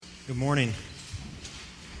Good morning.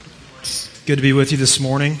 It's good to be with you this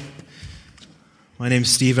morning. My name's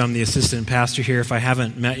Steve. I'm the assistant pastor here. If I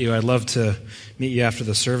haven't met you, I'd love to meet you after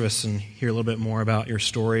the service and hear a little bit more about your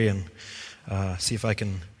story and see if I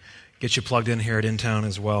can get you plugged in here at InTown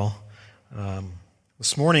as well.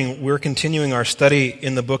 This morning, we're continuing our study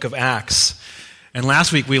in the book of Acts. And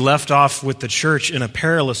last week, we left off with the church in a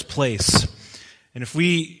perilous place. And if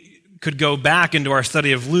we could go back into our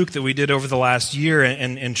study of Luke that we did over the last year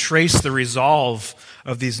and trace the resolve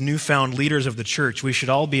of these newfound leaders of the church, we should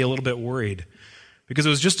all be a little bit worried. Because it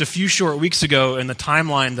was just a few short weeks ago in the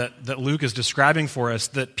timeline that Luke is describing for us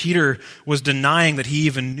that Peter was denying that he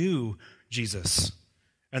even knew Jesus.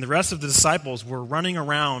 And the rest of the disciples were running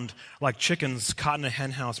around like chickens caught in a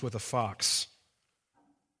henhouse with a fox.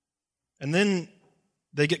 And then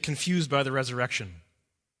they get confused by the resurrection.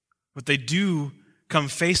 But they do come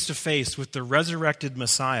face to face with the resurrected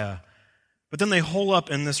Messiah. But then they hole up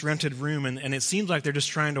in this rented room, and it seems like they're just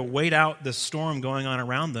trying to wait out this storm going on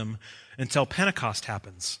around them until Pentecost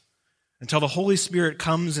happens, until the Holy Spirit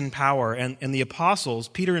comes in power, and the apostles,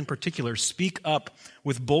 Peter in particular, speak up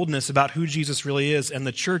with boldness about who Jesus really is, and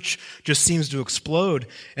the church just seems to explode,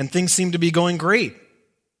 and things seem to be going great.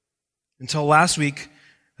 Until last week,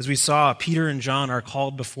 as we saw, Peter and John are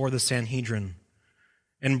called before the Sanhedrin.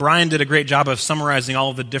 And Brian did a great job of summarizing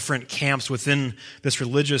all of the different camps within this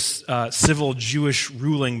religious, civil Jewish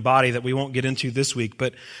ruling body that we won't get into this week.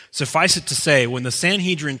 But suffice it to say, when the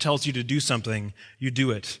Sanhedrin tells you to do something, you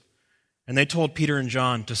do it. And they told Peter and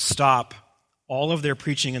John to stop all of their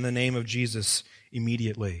preaching in the name of Jesus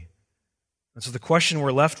immediately. And so the question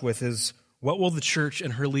we're left with is, what will the church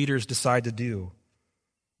and her leaders decide to do?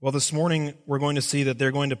 Well, this morning we're going to see that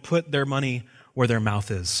they're going to put their money where their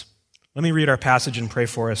mouth is. Let me read our passage and pray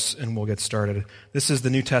for us, and we'll get started. This is the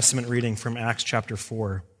New Testament reading from Acts chapter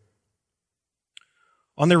 4.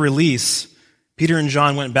 On their release, Peter and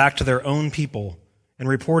John went back to their own people and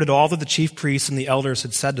reported all that the chief priests and the elders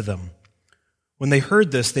had said to them. When they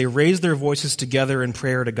heard this, they raised their voices together in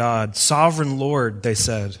prayer to God. "Sovereign Lord," they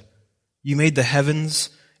said, "you made the heavens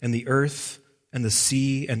and the earth and the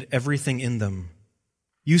sea and everything in them.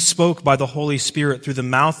 You spoke by the Holy Spirit through the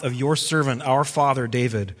mouth of your servant, our father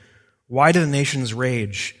David. Why do the nations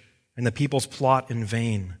rage and the peoples plot in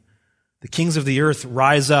vain? The kings of the earth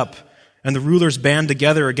rise up, and the rulers band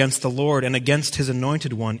together against the Lord and against his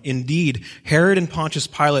anointed one. Indeed, Herod and Pontius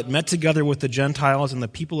Pilate met together with the Gentiles and the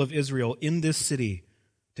people of Israel in this city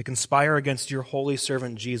to conspire against your holy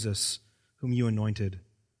servant Jesus, whom you anointed.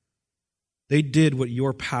 They did what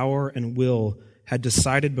your power and will had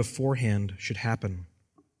decided beforehand should happen.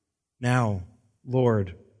 Now,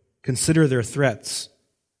 Lord, consider their threats,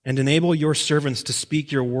 and enable your servants to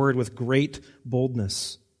speak your word with great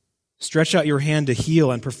boldness. Stretch out your hand to heal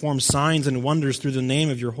and perform signs and wonders through the name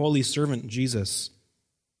of your holy servant Jesus."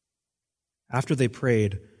 After they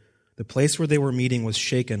prayed, the place where they were meeting was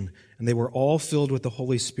shaken, and they were all filled with the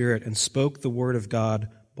Holy Spirit and spoke the word of God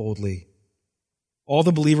boldly. All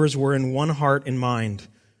the believers were in one heart and mind.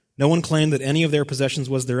 No one claimed that any of their possessions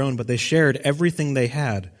was their own, but they shared everything they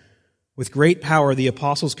had. With great power, the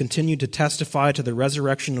apostles continued to testify to the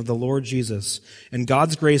resurrection of the Lord Jesus, and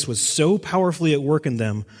God's grace was so powerfully at work in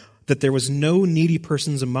them that there was no needy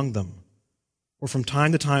persons among them. For from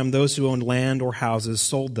time to time, those who owned land or houses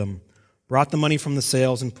sold them, brought the money from the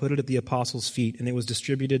sales, and put it at the apostles' feet, and it was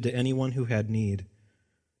distributed to anyone who had need.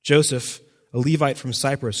 Joseph, a Levite from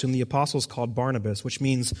Cyprus, whom the apostles called Barnabas, which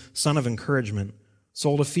means son of encouragement,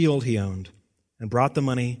 sold a field he owned, and brought the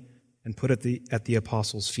money and put it at the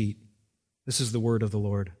apostles' feet. This is the word of the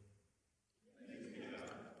Lord.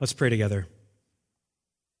 Let's pray together.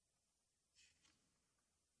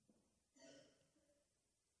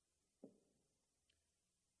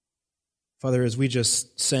 Father, as we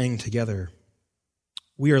just sang together,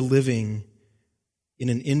 we are living in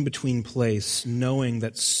an in-between place, knowing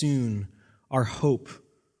that soon our hope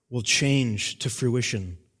will change to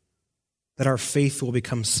fruition, that our faith will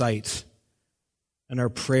become sight, and our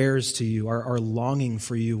prayers to you, our longing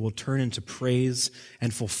for you will turn into praise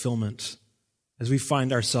and fulfillment as we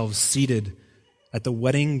find ourselves seated at the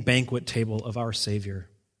wedding banquet table of our Savior.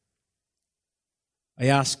 I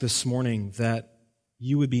ask this morning that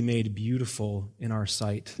you would be made beautiful in our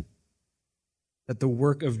sight, that the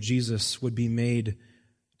work of Jesus would be made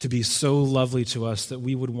to be so lovely to us that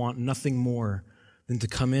we would want nothing more than to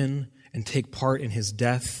come in and take part in his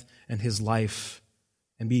death and his life,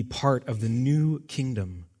 and be part of the new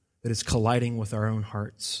kingdom that is colliding with our own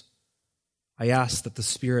hearts. I ask that the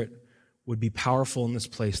Spirit would be powerful in this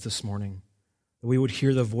place this morning, that we would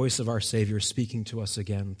hear the voice of our Savior speaking to us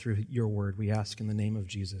again through your word. We ask in the name of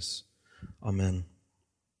Jesus. Amen.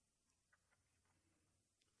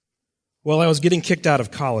 Well, I was getting kicked out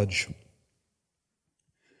of college.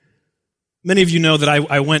 Many of you know that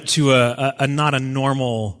I went to a not a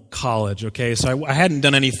normal college, okay? So I hadn't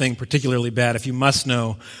done anything particularly bad. If you must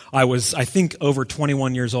know, I was, I think, over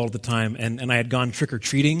 21 years old at the time, and I had gone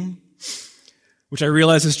trick-or-treating, which I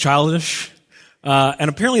realize is childish. And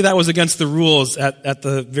apparently that was against the rules at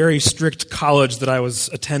the very strict college that I was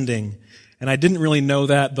attending. And I didn't really know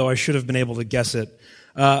that, though I should have been able to guess it.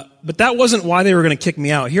 But that wasn't why they were going to kick me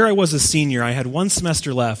out. Here I was a senior. I had one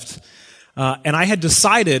semester left. And I had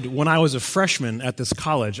decided when I was a freshman at this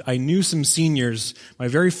college, I knew some seniors, my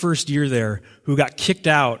very first year there, who got kicked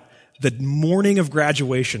out the morning of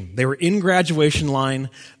graduation. They were in graduation line.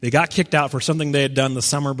 They got kicked out for something they had done the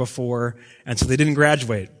summer before, and so they didn't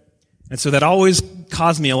graduate. And so that always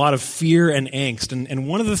caused me a lot of fear and angst. And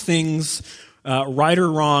one of the things, right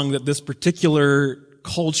or wrong, that this particular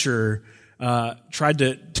culture tried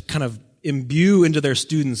to kind of imbue into their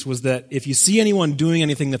students was that if you see anyone doing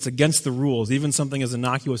anything that's against the rules, even something as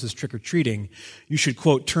innocuous as trick-or-treating, you should,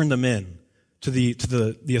 quote, turn them in to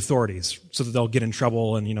the authorities so that they'll get in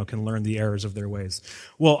trouble and, can learn the errors of their ways.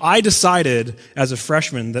 Well, I decided as a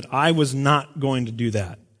freshman that I was not going to do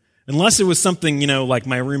that. Unless it was something, like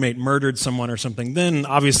my roommate murdered someone or something, then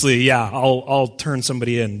obviously, I'll turn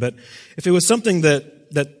somebody in. But if it was something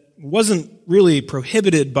that wasn't really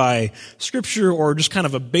prohibited by Scripture or just kind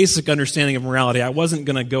of a basic understanding of morality, I wasn't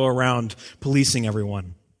going to go around policing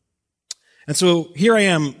everyone. And so here I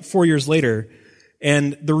am 4 years later,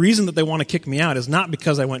 and the reason that they want to kick me out is not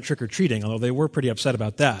because I went trick-or-treating, although they were pretty upset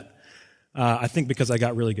about that. I think because I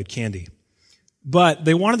got really good candy. But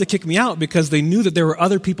they wanted to kick me out because they knew that there were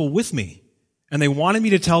other people with me, and they wanted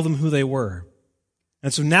me to tell them who they were.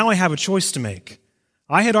 And so now I have a choice to make.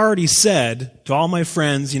 I had already said to all my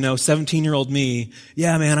friends, 17-year-old me,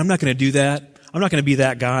 yeah, man, I'm not going to do that. I'm not going to be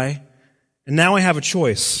that guy. And now I have a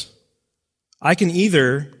choice. I can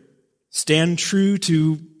either stand true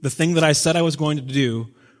to the thing that I said I was going to do,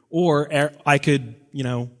 or I could,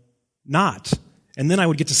 not. And then I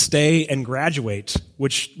would get to stay and graduate,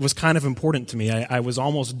 which was kind of important to me. I was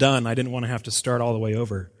almost done. I didn't want to have to start all the way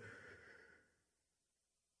over.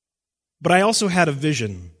 But I also had a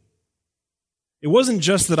vision. It wasn't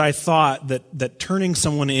just that I thought that turning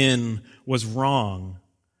someone in was wrong.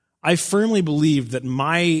 I firmly believed that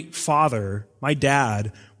my father, my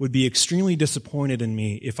dad, would be extremely disappointed in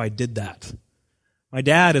me if I did that. My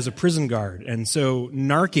dad is a prison guard, and so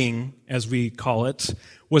narking, as we call it,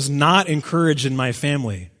 was not encouraged in my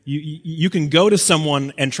family. You can go to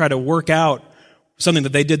someone and try to work out something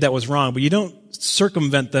that they did that was wrong, but you don't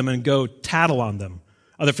circumvent them and go tattle on them.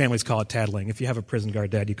 Other families call it tattling. If you have a prison guard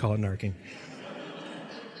dad, you call it narking.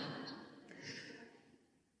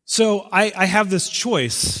 So I have this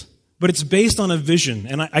choice, but it's based on a vision,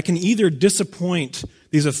 and I can either disappoint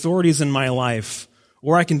these authorities in my life,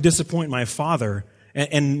 or I can disappoint my father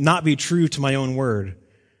and not be true to my own word.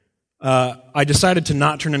 I decided to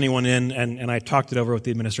not turn anyone in, and I talked it over with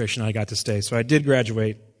the administration, and I got to stay. So I did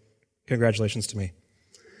graduate. Congratulations to me.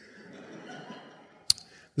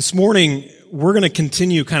 This morning, we're going to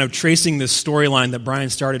continue kind of tracing this storyline that Brian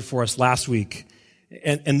started for us last week.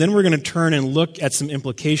 And then we're going to turn and look at some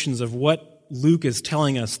implications of what Luke is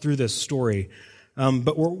telling us through this story.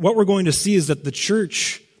 But what we're going to see is that the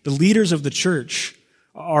church, the leaders of the church,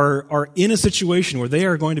 are in a situation where they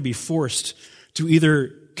are going to be forced to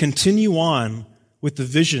either continue on with the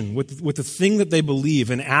vision, with the thing that they believe,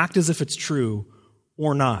 and act as if it's true,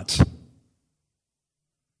 or not.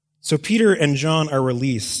 So Peter and John are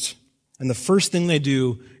released, and the first thing they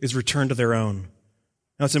do is return to their own.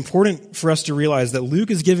 Now, it's important for us to realize that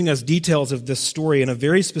Luke is giving us details of this story in a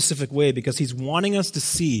very specific way because he's wanting us to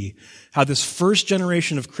see how this first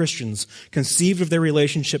generation of Christians conceived of their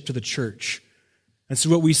relationship to the church. And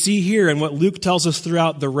so what we see here and what Luke tells us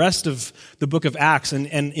throughout the rest of the book of Acts, and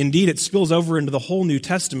indeed it spills over into the whole New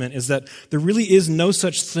Testament, is that there really is no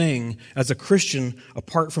such thing as a Christian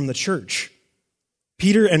apart from the church.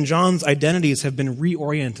 Peter and John's identities have been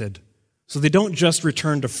reoriented. So they don't just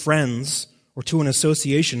return to friends or to an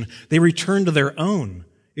association, they return to their own.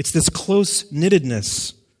 It's this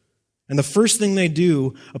close-knittedness. And the first thing they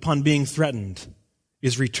do upon being threatened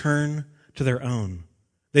is return to their own.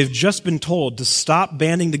 They've just been told to stop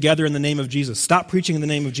banding together in the name of Jesus, stop preaching in the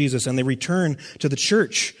name of Jesus, and they return to the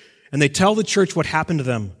church. And they tell the church what happened to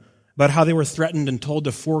them, about how they were threatened and told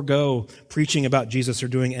to forego preaching about Jesus or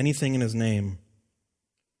doing anything in his name.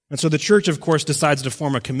 And so the church, of course, decides to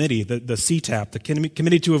form a committee, the CTAP, the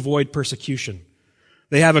Committee to Avoid Persecution.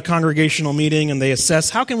 They have a congregational meeting and they assess,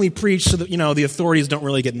 how can we preach so that, the authorities don't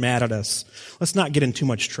really get mad at us? Let's not get in too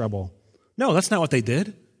much trouble. No, that's not what they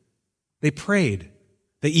did. They prayed.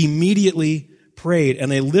 They immediately prayed,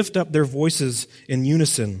 and they lift up their voices in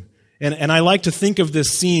unison. And I like to think of this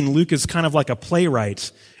scene, Luke is kind of like a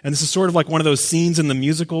playwright. And this is sort of like one of those scenes in the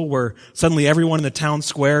musical where suddenly everyone in the town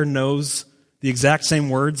square knows the exact same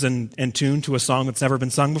words and tune to a song that's never been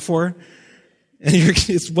sung before. And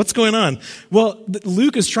what's going on? Well,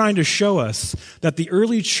 Luke is trying to show us that the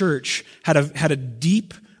early church had a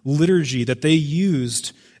deep liturgy that they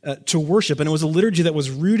used to worship. And it was a liturgy that was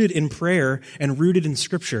rooted in prayer and rooted in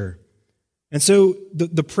Scripture. And so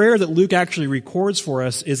the prayer that Luke actually records for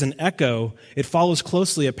us is an echo. It follows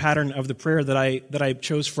closely a pattern of the prayer that I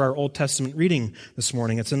chose for our Old Testament reading this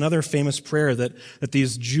morning. It's another famous prayer that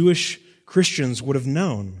these Jewish Christians would have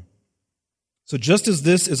known. So just as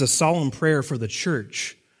this is a solemn prayer for the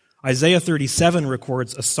church, Isaiah 37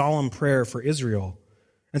 records a solemn prayer for Israel.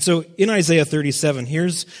 And so in Isaiah 37,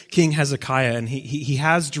 here's King Hezekiah, and he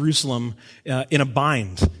has Jerusalem in a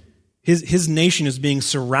bind. His nation is being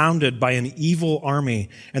surrounded by an evil army,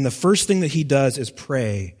 and the first thing that he does is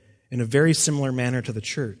pray in a very similar manner to the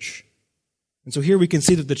church. And so here we can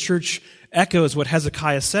see that the church echoes what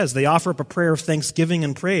Hezekiah says. They offer up a prayer of thanksgiving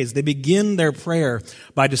and praise. They begin their prayer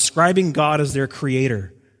by describing God as their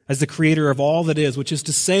creator, as the creator of all that is, which is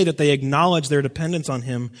to say that they acknowledge their dependence on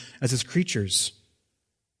him as his creatures.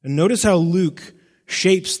 And notice how Luke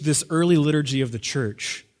shapes this early liturgy of the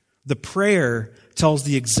church. The prayer tells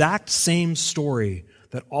the exact same story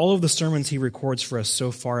that all of the sermons he records for us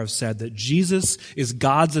so far have said, that Jesus is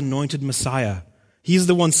God's anointed Messiah. He's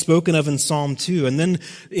the one spoken of in Psalm 2. And then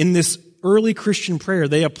in this early Christian prayer,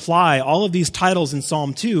 they apply all of these titles in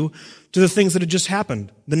Psalm 2 to the things that had just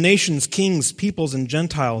happened. The nations, kings, peoples, and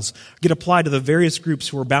Gentiles get applied to the various groups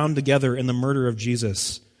who were bound together in the murder of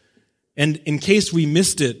Jesus. And in case we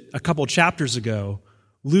missed it a couple chapters ago,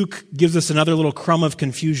 Luke gives us another little crumb of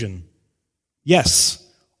confusion. Yes,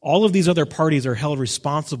 all of these other parties are held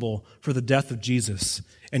responsible for the death of Jesus,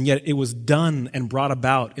 and yet it was done and brought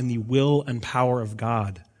about in the will and power of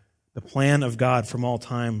God, the plan of God from all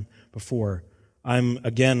time before. I'm,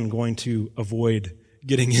 again, going to avoid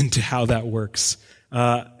getting into how that works.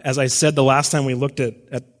 As I said the last time we looked at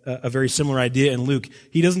a very similar idea in Luke,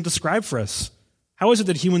 he doesn't describe for us. How is it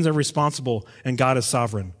that humans are responsible and God is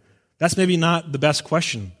sovereign? That's maybe not the best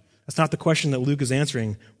question. That's not the question that Luke is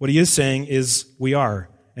answering. What he is saying is, we are,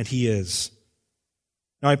 and he is.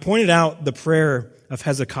 Now, I pointed out the prayer of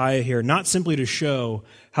Hezekiah here, not simply to show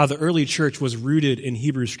how the early church was rooted in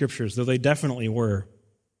Hebrew scriptures, though they definitely were,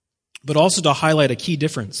 but also to highlight a key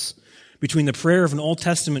difference between the prayer of an Old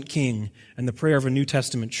Testament king and the prayer of a New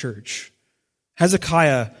Testament church.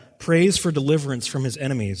 Hezekiah prays for deliverance from his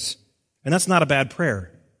enemies, and that's not a bad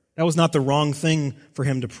prayer. That was not the wrong thing for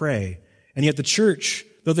him to pray. And yet the church,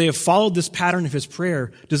 though they have followed this pattern of his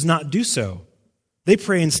prayer, does not do so. They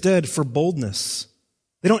pray instead for boldness.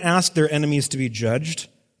 They don't ask their enemies to be judged.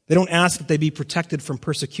 They don't ask that they be protected from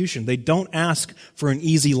persecution. They don't ask for an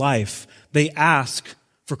easy life. They ask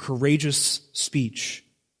for courageous speech.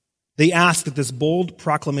 They ask that this bold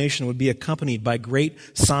proclamation would be accompanied by great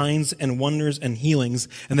signs and wonders and healings,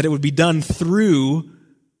 and that it would be done through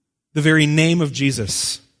the very name of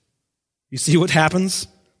Jesus. You see what happens?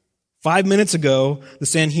 5 minutes ago, the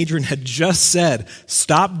Sanhedrin had just said,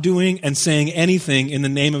 stop doing and saying anything in the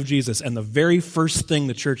name of Jesus. And the very first thing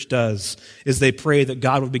the church does is they pray that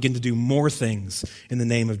God would begin to do more things in the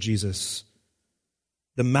name of Jesus.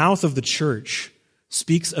 The mouth of the church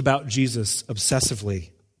speaks about Jesus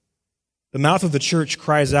obsessively. The mouth of the church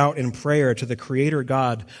cries out in prayer to the Creator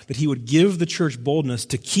God that he would give the church boldness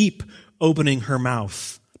to keep opening her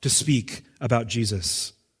mouth to speak about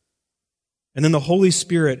Jesus. And then the Holy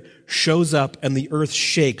Spirit shows up and the earth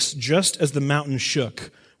shakes just as the mountain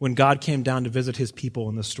shook when God came down to visit his people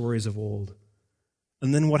in the stories of old.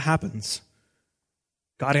 And then what happens?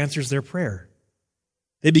 God answers their prayer.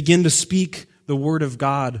 They begin to speak the word of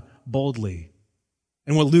God boldly.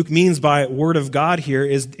 And what Luke means by word of God here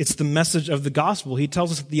is it's the message of the gospel. He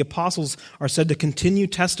tells us that the apostles are said to continue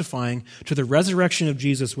testifying to the resurrection of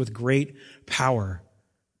Jesus with great power.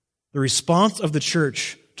 The response of the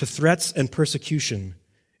church to threats and persecution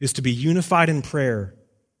is to be unified in prayer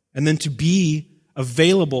and then to be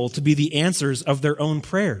available to be the answers of their own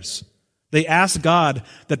prayers. They ask God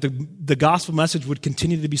that the gospel message would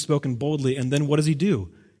continue to be spoken boldly, and then what does he do?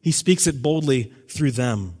 He speaks it boldly through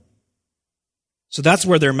them. So that's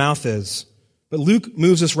where their mouth is. But Luke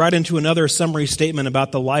moves us right into another summary statement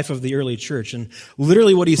about the life of the early church. And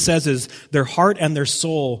literally what he says is, their heart and their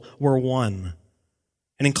soul were one.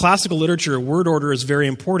 And in classical literature, word order is very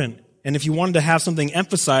important. And if you wanted to have something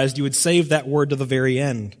emphasized, you would save that word to the very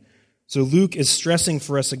end. So Luke is stressing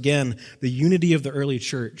for us again the unity of the early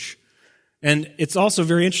church. And it's also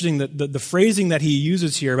very interesting that the phrasing that he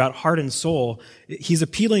uses here about heart and soul, he's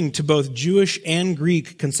appealing to both Jewish and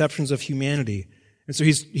Greek conceptions of humanity. And so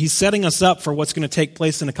he's setting us up for what's going to take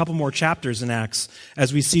place in a couple more chapters in Acts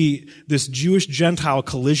as we see this Jewish-Gentile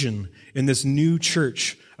collision in this new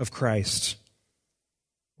church of Christ.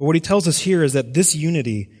 But what he tells us here is that this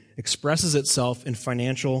unity expresses itself in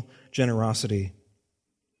financial generosity.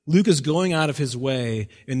 Luke is going out of his way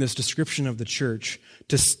in this description of the church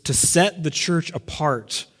to set the church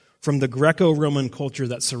apart from the Greco-Roman culture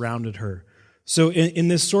that surrounded her. So in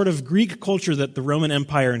this sort of Greek culture that the Roman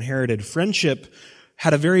Empire inherited, friendship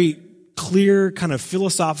had a very clear kind of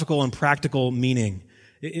philosophical and practical meaning.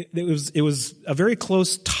 It was a very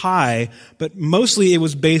close tie, but mostly it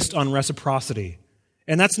was based on reciprocity.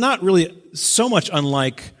 And that's not really so much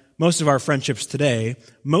unlike most of our friendships today.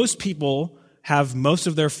 Most people have most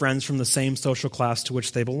of their friends from the same social class to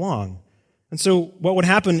which they belong. And so what would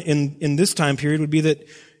happen in this time period would be that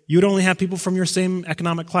you would only have people from your same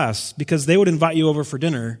economic class because they would invite you over for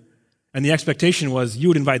dinner, and the expectation was you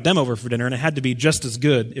would invite them over for dinner, and it had to be just as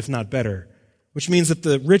good, if not better, which means that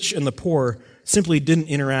the rich and the poor simply didn't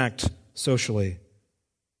interact socially.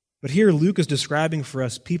 But here Luke is describing for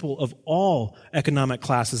us people of all economic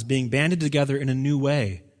classes being banded together in a new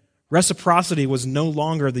way. Reciprocity was no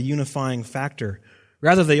longer the unifying factor.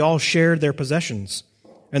 Rather, they all shared their possessions.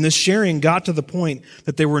 And this sharing got to the point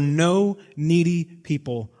that there were no needy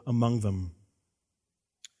people among them.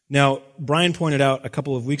 Now, Brian pointed out a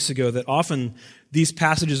couple of weeks ago that often these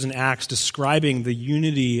passages in Acts describing the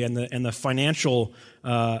unity and the financial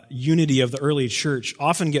unity of the early church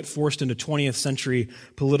often get forced into 20th century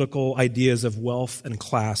political ideas of wealth and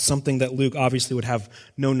class, something that Luke obviously would have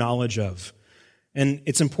no knowledge of. And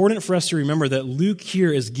it's important for us to remember that Luke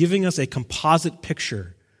here is giving us a composite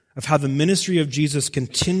picture of how the ministry of Jesus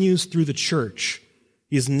continues through the church.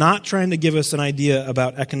 He is not trying to give us an idea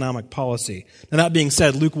about economic policy. Now, that being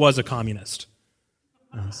said, Luke was a communist.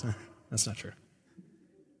 No, that's not true.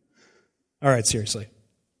 All right, seriously.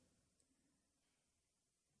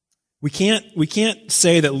 We can't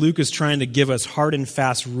say that Luke is trying to give us hard and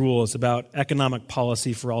fast rules about economic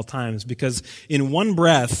policy for all times, because in one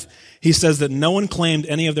breath, he says that no one claimed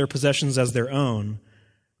any of their possessions as their own.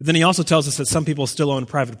 But then he also tells us that some people still own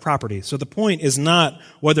private property. So the point is not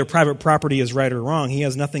whether private property is right or wrong. He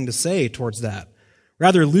has nothing to say towards that.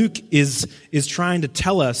 Rather, Luke is trying to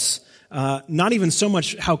tell us not even so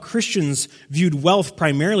much how Christians viewed wealth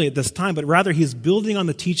primarily at this time, but rather he's building on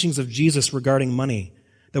the teachings of Jesus regarding money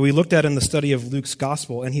that we looked at in the study of Luke's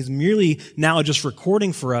gospel, and he's merely now just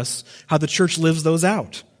recording for us how the church lives those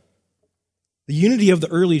out. The unity of the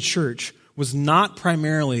early church was not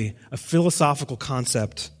primarily a philosophical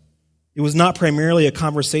concept. It was not primarily a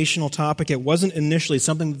conversational topic. It wasn't initially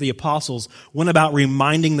something that the apostles went about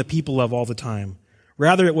reminding the people of all the time.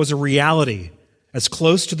 Rather, it was a reality, as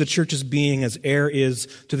close to the church's being as air is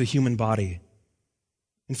to the human body.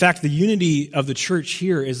 In fact, the unity of the church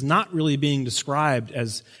here is not really being described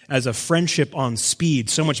as a friendship on speed,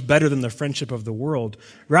 so much better than the friendship of the world.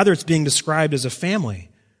 Rather, it's being described as a family.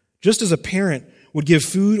 Just as a parent would give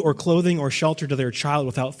food or clothing or shelter to their child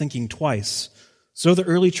without thinking twice, so the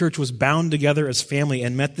early church was bound together as family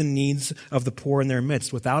and met the needs of the poor in their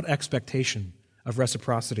midst without expectation of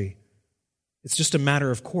reciprocity. It's just a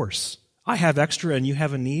matter of course. I have extra and you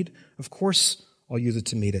have a need. Of course, I'll use it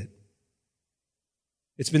to meet it.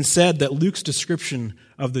 It's been said that Luke's description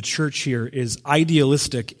of the church here is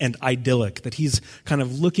idealistic and idyllic, that he's kind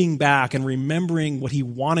of looking back and remembering what he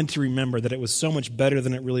wanted to remember, that it was so much better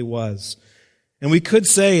than it really was. And we could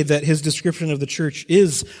say that his description of the church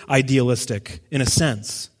is idealistic in a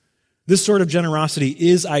sense. This sort of generosity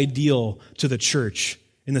is ideal to the church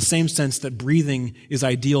in the same sense that breathing is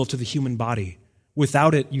ideal to the human body.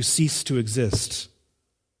 Without it, you cease to exist.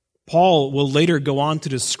 Paul will later go on to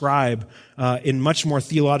describe in much more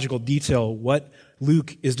theological detail what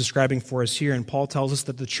Luke is describing for us here. And Paul tells us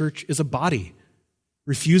that the church is a body.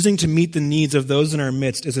 Refusing to meet the needs of those in our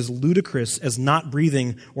midst is as ludicrous as not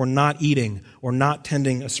breathing or not eating or not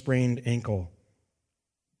tending a sprained ankle.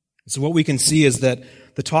 So what we can see is that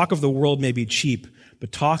the talk of the world may be cheap,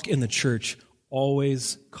 but talk in the church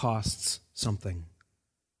always costs something.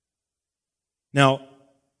 Now,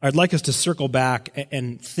 I'd like us to circle back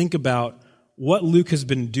and think about what Luke has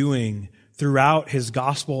been doing throughout his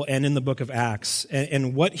gospel and in the book of Acts,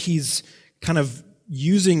 and what he's kind of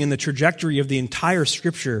using in the trajectory of the entire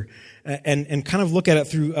scripture, and kind of look at it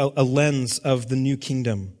through a lens of the new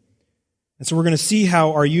kingdom. And so we're going to see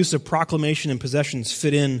how our use of proclamation and possessions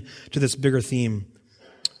fit in to this bigger theme.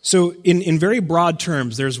 So in very broad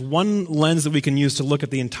terms, there's one lens that we can use to look at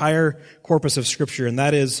the entire corpus of Scripture, and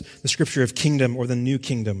that is the Scripture of kingdom or the new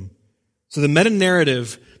kingdom. So the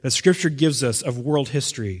meta-narrative that Scripture gives us of world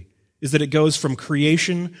history is that it goes from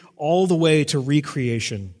creation all the way to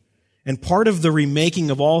recreation. And part of the remaking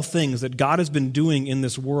of all things that God has been doing in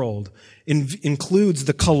this world includes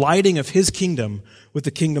the colliding of His kingdom with the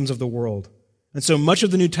kingdoms of the world. And so much of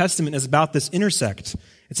the New Testament is about this intersect.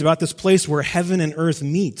 It's about this place where heaven and earth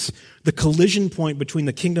meet, the collision point between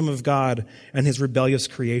the kingdom of God and His rebellious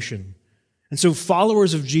creation. And so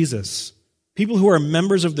followers of Jesus, people who are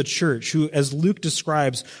members of the church, who, as Luke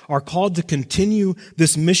describes, are called to continue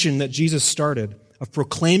this mission that Jesus started of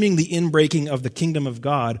proclaiming the inbreaking of the kingdom of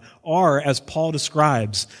God, are, as Paul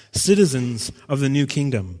describes, citizens of the new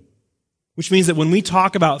kingdom. Which means that when we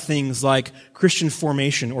talk about things like Christian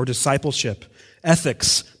formation or discipleship,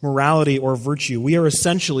 ethics, morality, or virtue, we are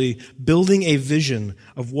essentially building a vision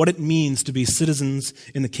of what it means to be citizens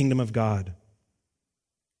in the kingdom of God.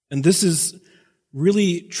 And this is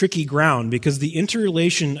really tricky ground because the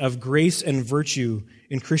interrelation of grace and virtue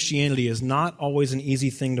in Christianity is not always an easy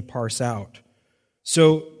thing to parse out.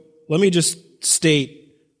 So let me just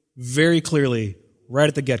state very clearly right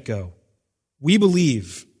at the get-go. We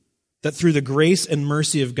believe that through the grace and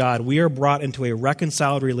mercy of God, we are brought into a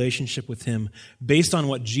reconciled relationship with Him based on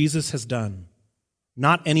what Jesus has done,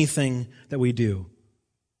 not anything that we do,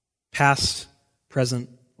 past, present,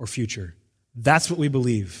 or future. That's what we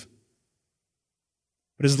believe.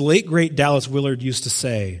 But as the late, great Dallas Willard used to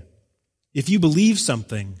say, if you believe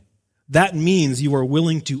something, that means you are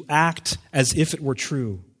willing to act as if it were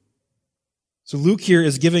true. So Luke here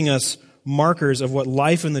is giving us markers of what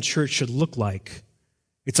life in the church should look like.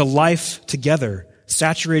 It's a life together,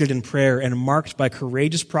 saturated in prayer and marked by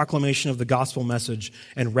courageous proclamation of the gospel message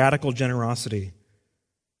and radical generosity.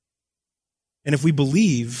 And if we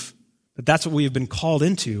believe that that's what we have been called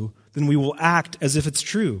into, then we will act as if it's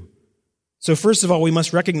true. So first of all, we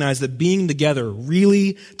must recognize that being together,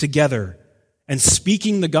 really together, and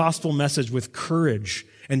speaking the gospel message with courage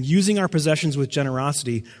and using our possessions with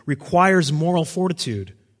generosity requires moral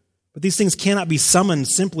fortitude. But these things cannot be summoned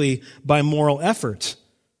simply by moral effort.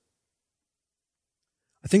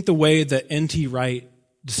 I think the way that N.T. Wright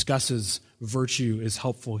discusses virtue is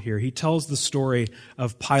helpful here. He tells the story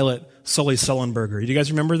of pilot Sully Sullenberger. Do you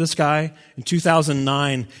guys remember this guy? In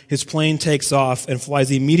 2009, his plane takes off and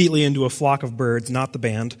flies immediately into a flock of birds, not the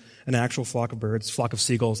band, an actual flock of birds, flock of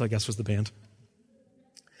seagulls, I guess was the band.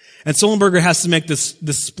 And Sullenberger has to make this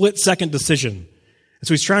split-second decision. And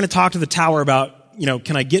so he's trying to talk to the tower about,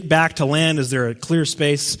 can I get back to land? Is there a clear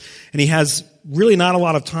space? And he has really not a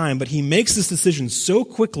lot of time, but he makes this decision so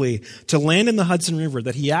quickly to land in the Hudson River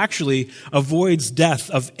that he actually avoids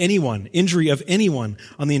death of anyone, injury of anyone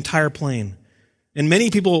on the entire plane. And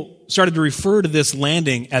many people started to refer to this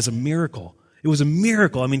landing as a miracle. It was a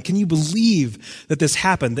miracle. I mean, can you believe that this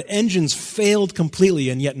happened? The engines failed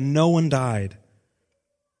completely, and yet no one died.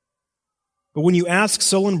 But when you ask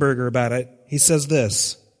Sullenberger about it, he says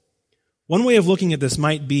this: one way of looking at this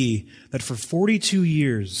might be that for 42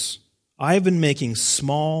 years, I have been making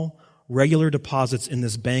small, regular deposits in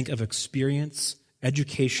this bank of experience,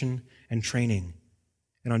 education, and training.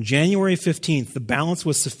 And on January 15th, the balance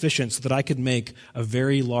was sufficient so that I could make a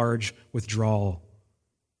very large withdrawal.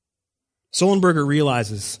 Sullenberger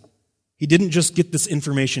realizes he didn't just get this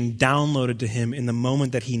information downloaded to him in the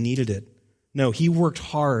moment that he needed it. No, he worked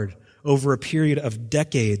hard over a period of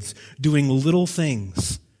decades doing little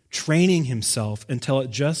things, training himself until it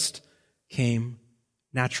just came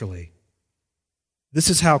naturally. This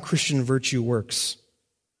is how Christian virtue works.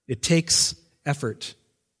 It takes effort.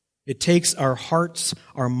 It takes our hearts,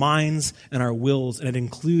 our minds, and our wills, and it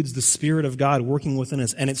includes the Spirit of God working within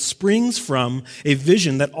us. And it springs from a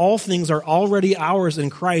vision that all things are already ours in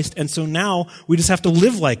Christ, and so now we just have to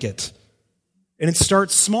live like it. And it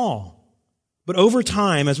starts small. But over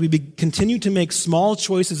time, as we continue to make small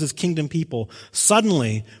choices as kingdom people,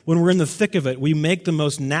 suddenly, when we're in the thick of it, we make the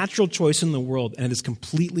most natural choice in the world, and it is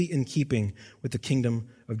completely in keeping with the kingdom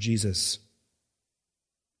of Jesus.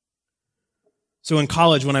 So in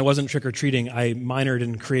college, when I wasn't trick-or-treating, I minored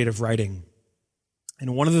in creative writing.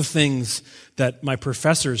 And one of the things that my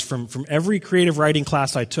professors from every creative writing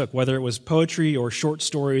class I took, whether it was poetry or short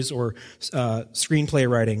stories or screenplay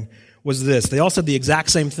writing, was this. They all said the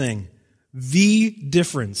exact same thing. The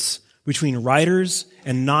difference between writers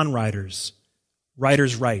and non-writers.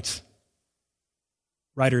 Writers write.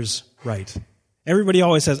 Writers write. Everybody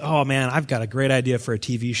always says, oh man, I've got a great idea for a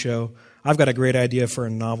TV show. I've got a great idea for a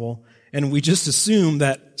novel. and we just assume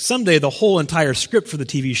that someday the whole entire script for the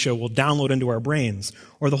TV show will download into our brains,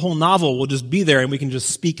 or the whole novel will just be there and we can just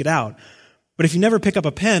speak it out. But if you never pick up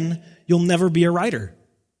a pen, you'll never be a writer,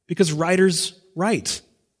 because writers write.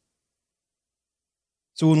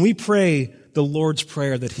 So when we pray the Lord's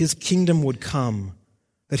Prayer that His kingdom would come,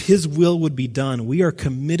 that His will would be done, we are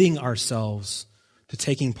committing ourselves to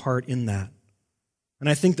taking part in that. And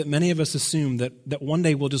I think that many of us assume that one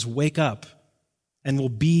day we'll just wake up and we'll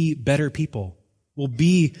be better people. We'll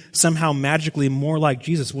be somehow magically more like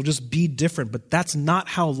Jesus. We'll just be different. But that's not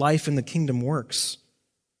how life in the kingdom works.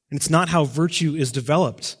 And it's not how virtue is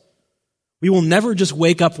developed. We will never just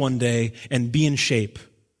wake up one day and be in shape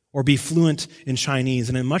or be fluent in Chinese.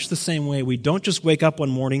 And in much the same way, we don't just wake up one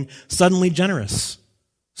morning suddenly generous,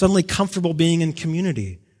 suddenly comfortable being in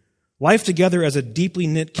community. Life together as a deeply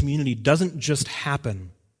knit community doesn't just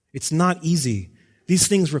happen. It's not easy. These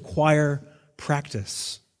things require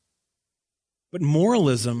practice. But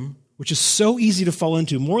moralism, which is so easy to fall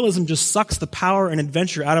into, moralism just sucks the power and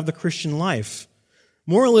adventure out of the Christian life.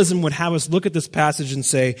 Moralism would have us look at this passage and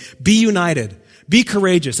say, be united, be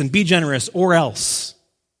courageous, and be generous, or else.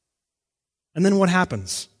 And then what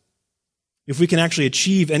happens? If we can actually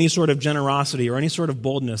achieve any sort of generosity or any sort of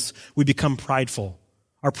boldness, we become prideful.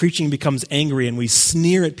 Our preaching becomes angry, and we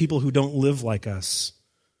sneer at people who don't live like us.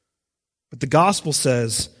 But the gospel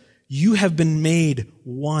says, you have been made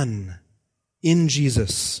one in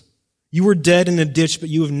Jesus. You were dead in a ditch, but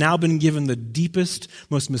you have now been given the deepest,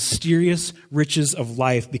 most mysterious riches of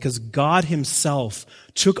life, because God Himself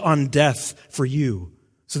took on death for you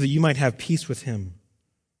so that you might have peace with Him.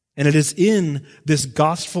 And it is in this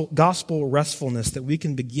gospel restfulness that we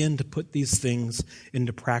can begin to put these things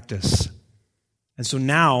into practice. And so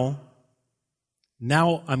now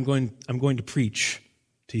I'm going to preach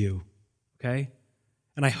to you, okay?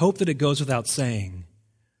 And I hope that it goes without saying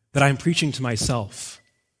that I'm preaching to myself,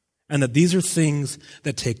 and that these are things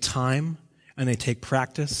that take time, and they take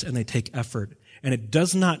practice, and they take effort. And it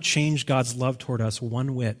does not change God's love toward us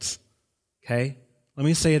one whit, okay? Let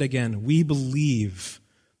me say it again. We believe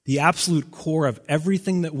the absolute core of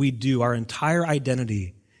everything that we do, our entire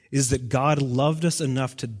identity, is that God loved us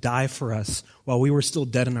enough to die for us while we were still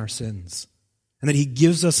dead in our sins. And that He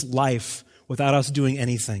gives us life without us doing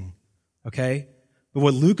anything. Okay? But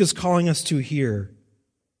what Luke is calling us to here,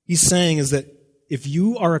 he's saying is that if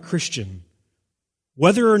you are a Christian,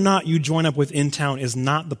 whether or not you join up with In Town is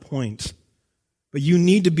not the point. But you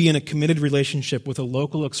need to be in a committed relationship with a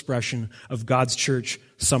local expression of God's church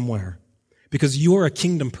somewhere. Because you are a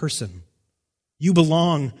kingdom person. You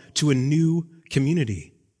belong to a new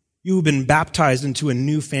community. You have been baptized into a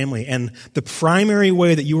new family. And the primary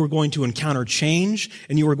way that you are going to encounter change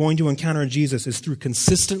and you are going to encounter Jesus is through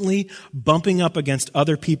consistently bumping up against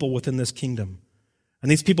other people within this kingdom.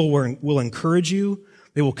 And these people will encourage you,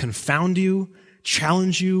 they will confound you,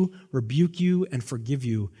 challenge you, rebuke you, and forgive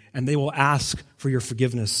you. And they will ask for your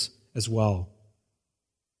forgiveness as well.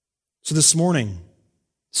 So this morning,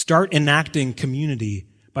 start enacting community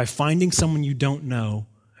by finding someone you don't know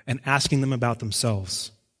and asking them about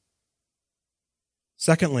themselves.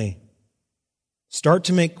 Secondly, start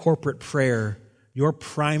to make corporate prayer your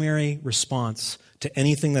primary response to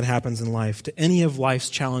anything that happens in life, to any of life's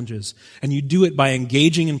challenges. And you do it by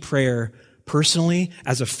engaging in prayer personally,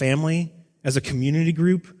 as a family, as a community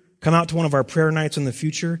group. Come out to one of our prayer nights in the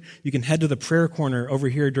future. You can head to the prayer corner over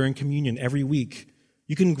here during communion every week.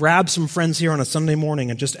 You can grab some friends here on a Sunday morning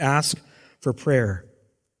and just ask for prayer.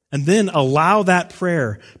 And then allow that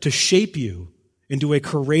prayer to shape you into a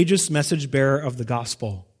courageous message bearer of the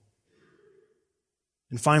gospel.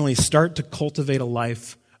 And finally, start to cultivate a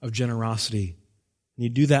life of generosity. And you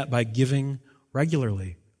do that by giving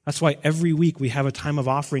regularly. That's why every week we have a time of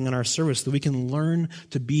offering in our service so that we can learn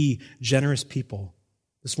to be generous people.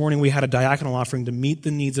 This morning we had a diaconal offering to meet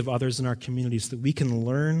the needs of others in our community so that we can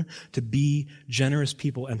learn to be generous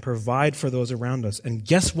people and provide for those around us. And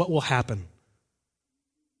guess what will happen?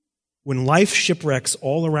 When life shipwrecks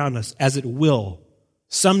all around us, as it will,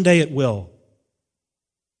 someday it will,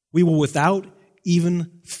 we will, without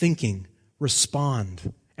even thinking,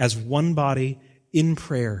 respond as one body in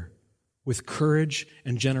prayer with courage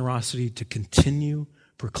and generosity to continue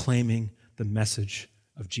proclaiming the message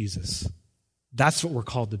of Jesus. That's what we're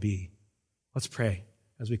called to be. Let's pray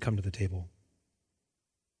as we come to the table.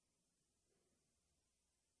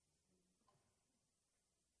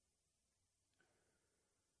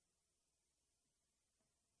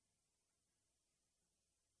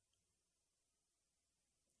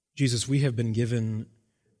 Jesus, we have been given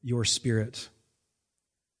your Spirit.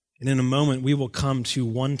 And in a moment, we will come to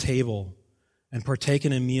one table and partake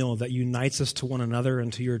in a meal that unites us to one another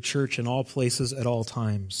and to your church in all places at all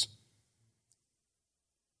times.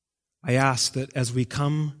 I ask that as we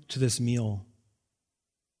come to this meal,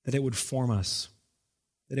 that it would form us,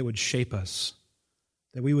 that it would shape us,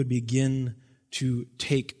 that we would begin to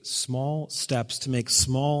take small steps, to make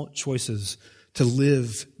small choices, to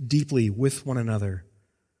live deeply with one another,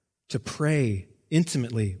 to pray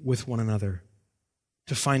intimately with one another,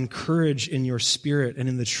 to find courage in your spirit and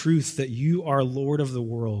in the truth that you are Lord of the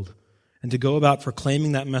world, and to go about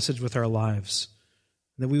proclaiming that message with our lives,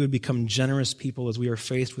 that we would become generous people as we are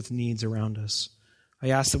faced with needs around us. I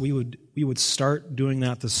ask that we would start doing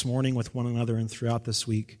that this morning with one another and throughout this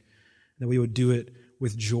week, that we would do it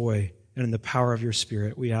with joy and in the power of your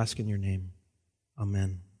Spirit. We ask in your name.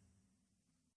 Amen.